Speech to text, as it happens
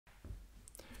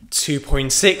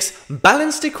2.6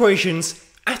 Balanced equations,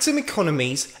 atom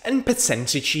economies and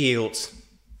percentage yields.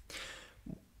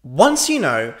 Once you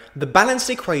know the balanced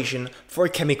equation for a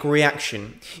chemical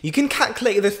reaction, you can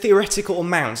calculate the theoretical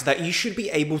amount that you should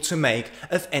be able to make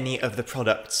of any of the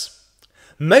products.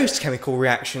 Most chemical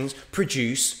reactions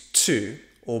produce two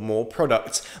or more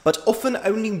products, but often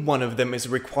only one of them is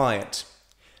required.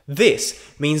 This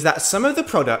means that some of the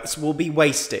products will be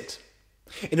wasted.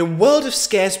 In a world of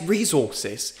scarce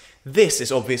resources, this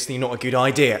is obviously not a good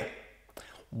idea.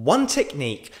 One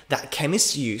technique that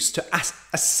chemists use to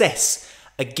assess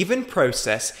a given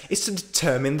process is to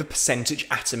determine the percentage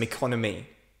atom economy.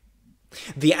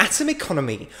 The atom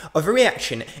economy of a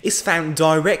reaction is found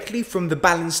directly from the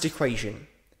balanced equation.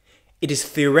 It is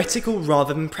theoretical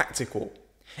rather than practical,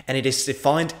 and it is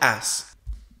defined as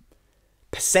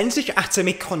percentage atom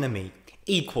economy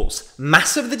equals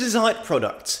mass of the desired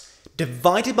product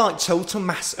divided by total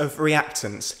mass of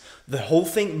reactants, the whole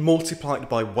thing multiplied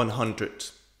by 100.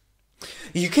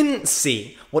 You can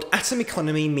see what atom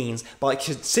economy means by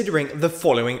considering the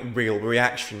following real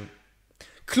reaction.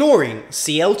 Chlorine,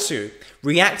 Cl2,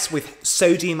 reacts with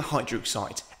sodium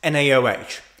hydroxide,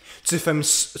 NaOH, to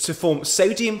form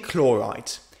sodium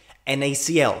chloride,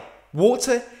 NaCl,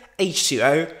 water,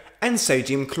 H2O, and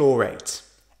sodium chlorate,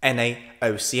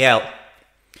 NaOCl.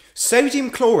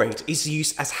 Sodium chlorate is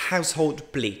used as household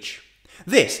bleach.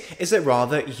 This is a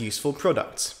rather useful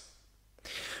product.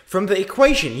 From the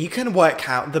equation, you can work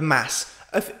out the mass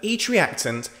of each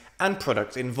reactant and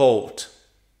product involved.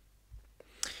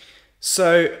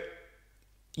 So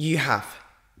you have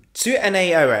 2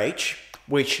 NaOH,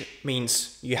 which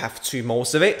means you have 2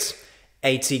 moles of it,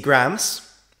 80 grams,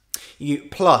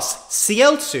 plus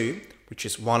Cl2, which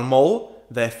is 1 mole,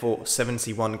 therefore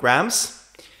 71 grams,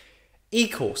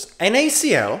 equals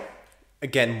NaCl,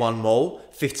 again 1 mole,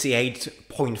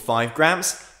 58.5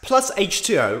 grams, plus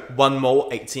H2O, 1 mole,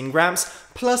 18 grams,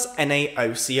 plus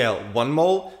NaOCl, 1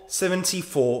 mole,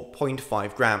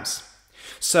 74.5 grams.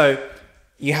 So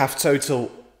you have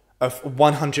total of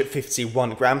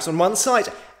 151 grams on one side,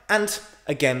 and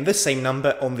again the same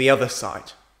number on the other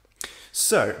side.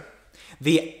 So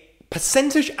the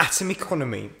percentage atom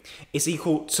economy is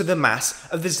equal to the mass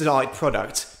of the desired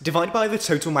product divided by the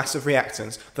total mass of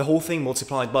reactants, the whole thing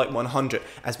multiplied by 100,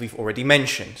 as we've already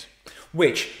mentioned,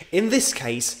 which in this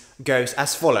case goes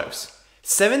as follows: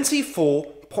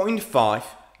 74.5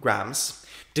 grams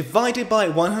divided by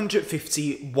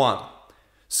 151.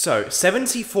 So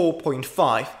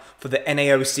 74.5 for the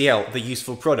NaOCl, the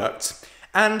useful product,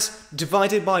 and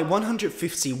divided by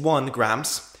 151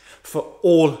 grams for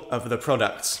all of the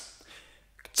products,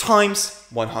 times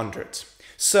 100.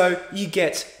 So you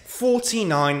get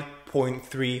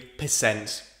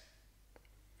 49.3%.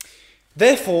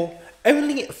 Therefore,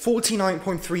 only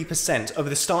 49.3% of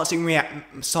the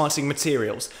starting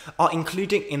materials are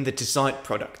included in the desired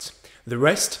product. The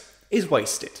rest is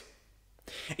wasted.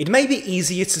 It may be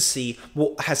easier to see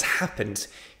what has happened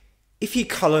if you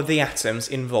colour the atoms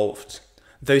involved.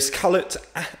 Those coloured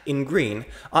in green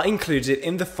are included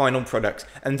in the final product,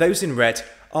 and those in red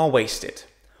are wasted.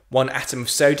 1 atom of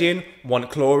sodium, 1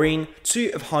 chlorine,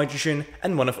 2 of hydrogen,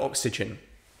 and 1 of oxygen.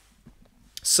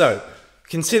 So,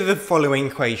 consider the following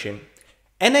equation.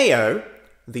 NaO,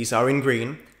 these are in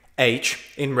green, H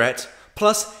in red,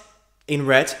 plus in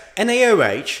red,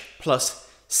 NaOH plus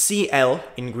Cl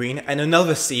in green and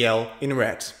another Cl in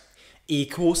red,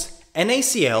 equals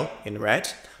NaCl in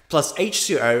red, plus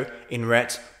H2O in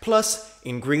red, plus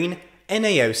in green,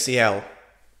 NaOCl.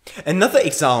 Another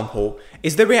example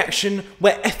is the reaction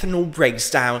where ethanol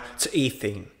breaks down to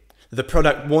ethene, the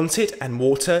product wanted, and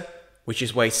water, which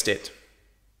is wasted.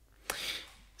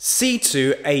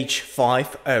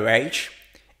 C2H5OH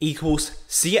equals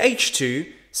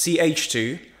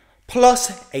CH2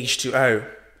 plus H2O.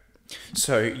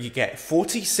 So you get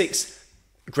 46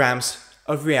 grams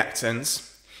of reactants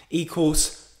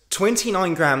equals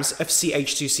 29 grams of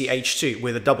CH2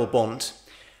 with a double bond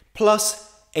plus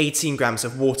 18 grams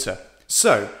of water.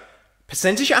 So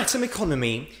percentage atom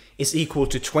economy is equal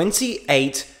to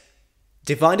 28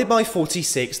 divided by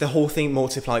 46, the whole thing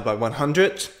multiplied by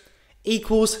 100,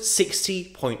 equals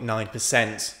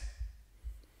 60.9%.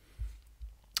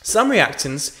 Some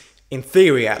reactants, in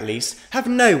theory at least, have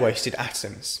no wasted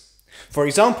atoms. For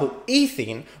example,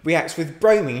 ethene reacts with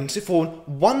bromine to form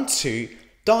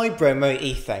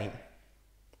 1,2-dibromoethane.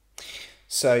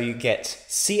 So you get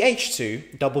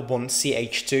CH2, double bond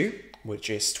CH2, which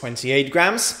is 28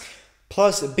 grams,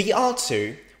 plus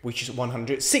Br2, which is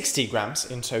 160 grams,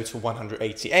 in total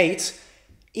 188,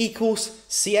 equals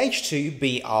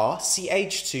CH2Br,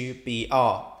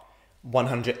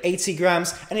 180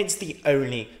 grams, and it's the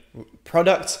only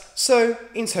product, so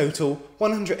in total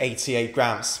 188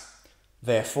 grams.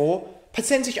 Therefore,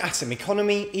 percentage atom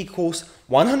economy equals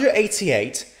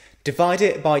 188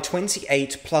 divided by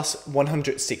 28 plus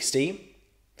 160.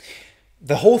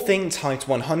 The whole thing times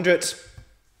 100,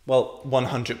 well,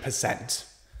 100%.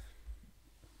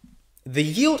 The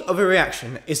yield of a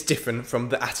reaction is different from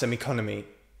the atom economy.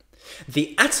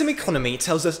 The atom economy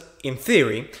tells us, in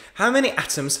theory, how many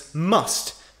atoms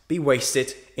must be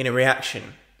wasted in a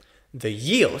reaction. The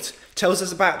yield tells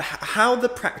us about the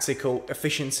practical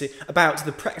efficiency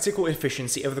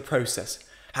of the process.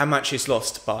 How much is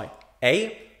lost by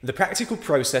A, the practical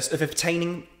process of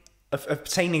obtaining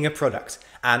a product,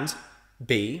 and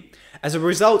B, as a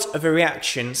result of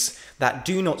reactions that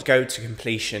do not go to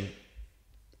completion.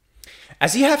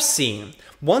 As you have seen,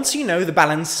 once you know the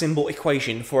balance symbol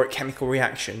equation for a chemical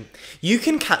reaction, you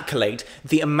can calculate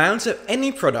the amount of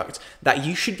any product that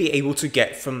you should be able to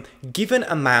get from given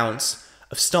amounts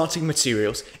of starting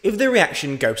materials if the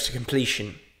reaction goes to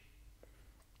completion.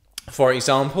 For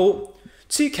example,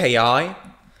 2Ki,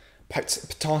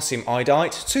 potassium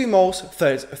iodide, 2 moles,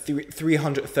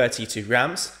 332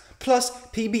 grams, plus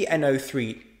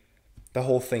PbNO3, the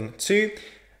whole thing, 2,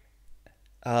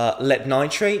 lead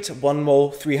nitrate, 1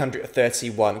 mole,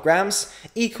 331 grams,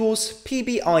 equals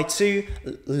PbI2,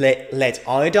 lead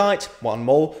iodide, 1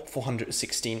 mole,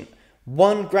 416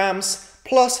 grams,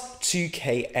 plus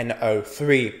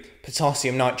 2KNO3,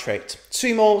 potassium nitrate,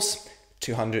 2 moles,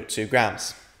 202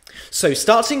 grams. So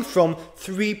starting from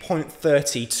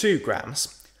 3.32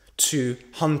 grams,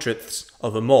 2/100ths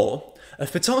of a mole,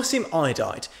 of potassium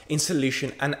iodide in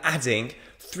solution and adding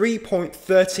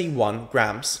 3.31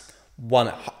 grams,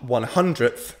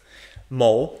 1/100th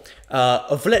mole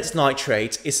of lead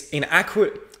nitrate is in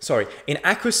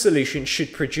aqueous solution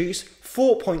should produce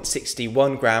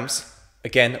 4.61 grams,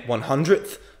 again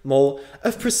 1/100th mole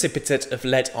of precipitate of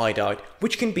lead iodide,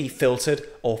 which can be filtered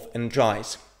off and dried.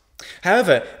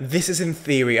 However, this is in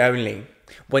theory only.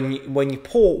 When you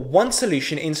pour one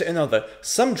solution into another,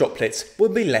 some droplets will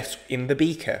be left in the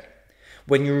beaker.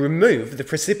 When you remove the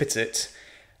precipitate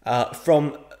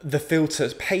from the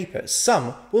filtered paper,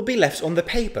 some will be left on the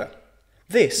paper.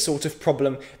 This sort of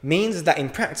problem means that in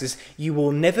practice you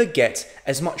will never get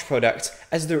as much product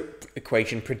as the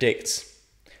equation predicts.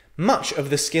 Much of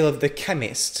the skill of the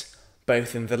chemist,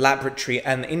 both in the laboratory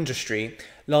and industry,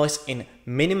 lies in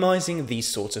minimizing these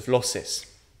sorts of losses.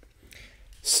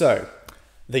 So,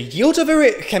 the yield of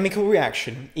a chemical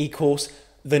reaction equals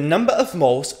the number of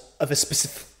moles of a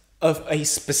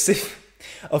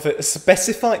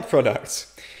specified product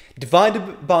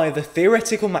divided by the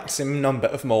theoretical maximum number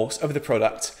of moles of the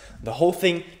product, the whole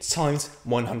thing times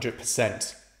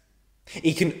 100%.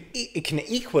 It can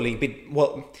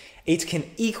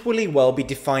equally well be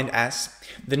defined as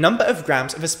the number of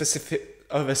grams of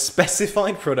a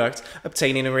specified product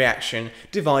obtained in a reaction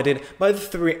divided by the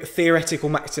theoretical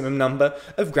maximum number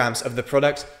of grams of the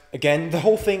product, again the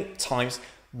whole thing times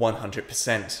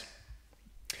 100%.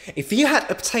 If you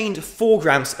had obtained 4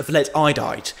 grams of lead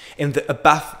iodide in the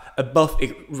above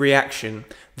reaction,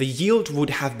 the yield would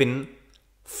have been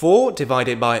 4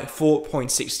 divided by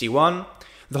 4.61,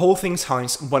 the whole thing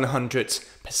times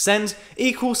 100%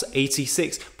 equals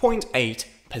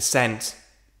 86.8%.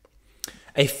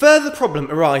 A further problem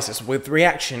arises with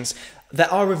reactions that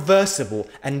are reversible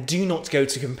and do not go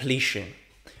to completion.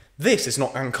 This is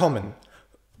not uncommon.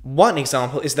 One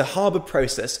example is the Haber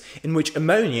process, in which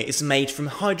ammonia is made from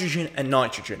hydrogen and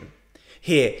nitrogen.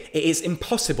 Here, it is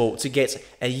impossible to get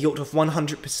a yield of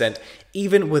 100%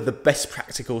 even with the best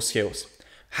practical skills.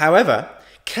 However,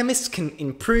 chemists can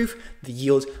improve the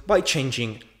yield by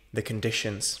changing the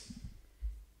conditions.